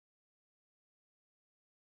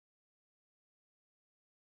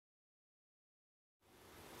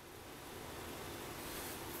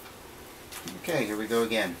Okay, here we go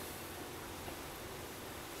again.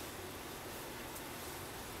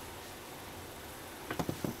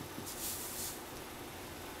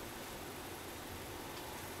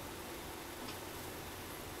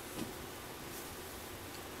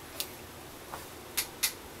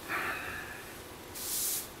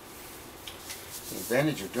 The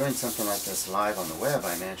advantage of doing something like this live on the web,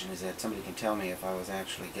 I imagine, is that somebody can tell me if I was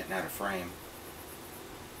actually getting out of frame.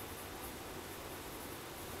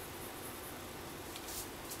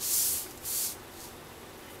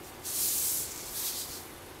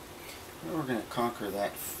 We're going to conquer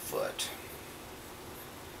that foot.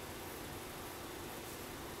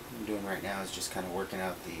 What I'm doing right now is just kind of working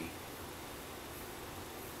out the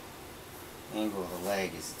angle of the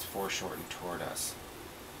leg as it's foreshortened toward us.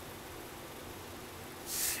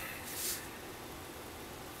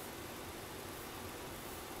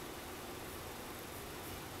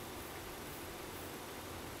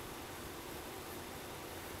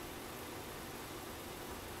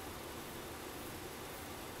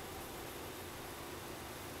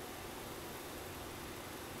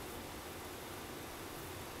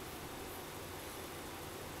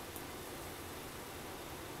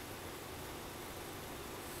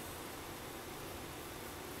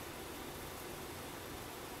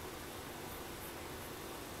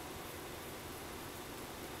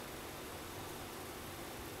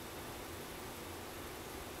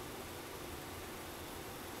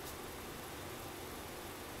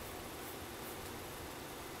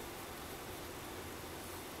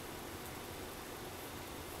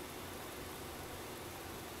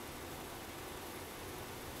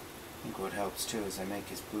 I think what helps too is I make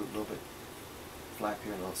his boot a little bit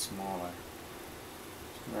flappier, a little smaller.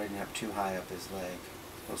 I'm riding up too high up his leg.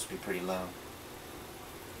 It's supposed to be pretty low.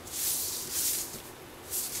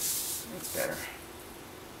 That's better.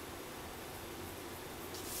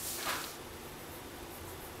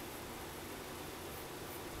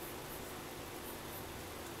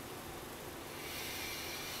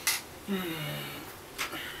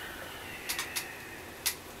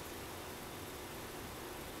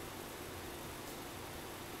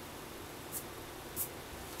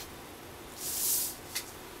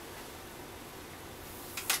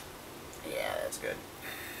 Yeah, that's good.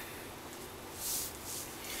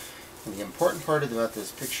 And the important part about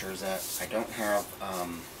this picture is that I don't have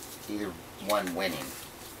either one winning.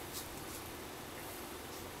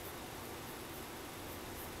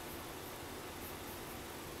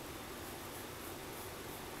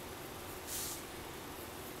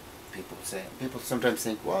 People sometimes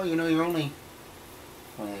think, well, you know, you're only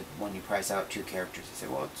when you price out 2 characters, they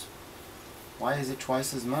say, well, why is it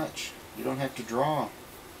twice as much? You don't have to draw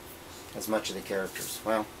as much of the characters.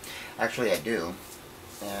 Well, actually I do.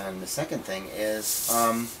 And the second thing is,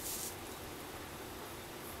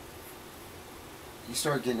 you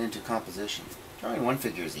start getting into composition. Drawing one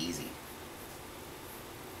figure is easy.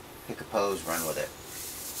 Pick a pose, run with it.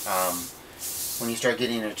 When you start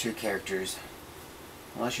getting into 2 characters,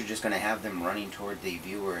 unless you're just going to have them running toward the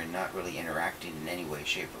viewer and not really interacting in any way,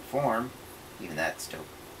 shape, or form, even that still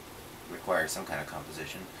requires some kind of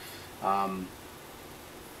composition,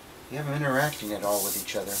 you have them interacting at all with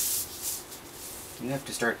each other. You have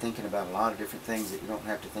to start thinking about a lot of different things that you don't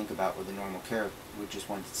have to think about with a normal character, with just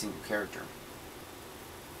one single character.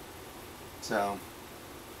 So,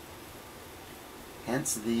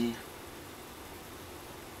 hence the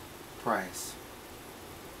price.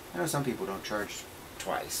 I know some people don't charge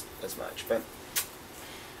twice as much, but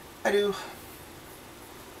I do.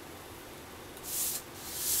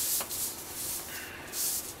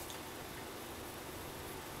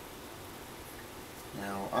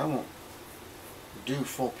 Now, I won't do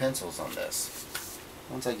full pencils on this.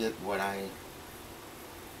 Once I get what I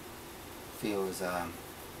feel is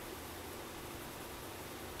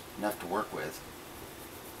enough to work with,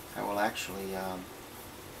 I will actually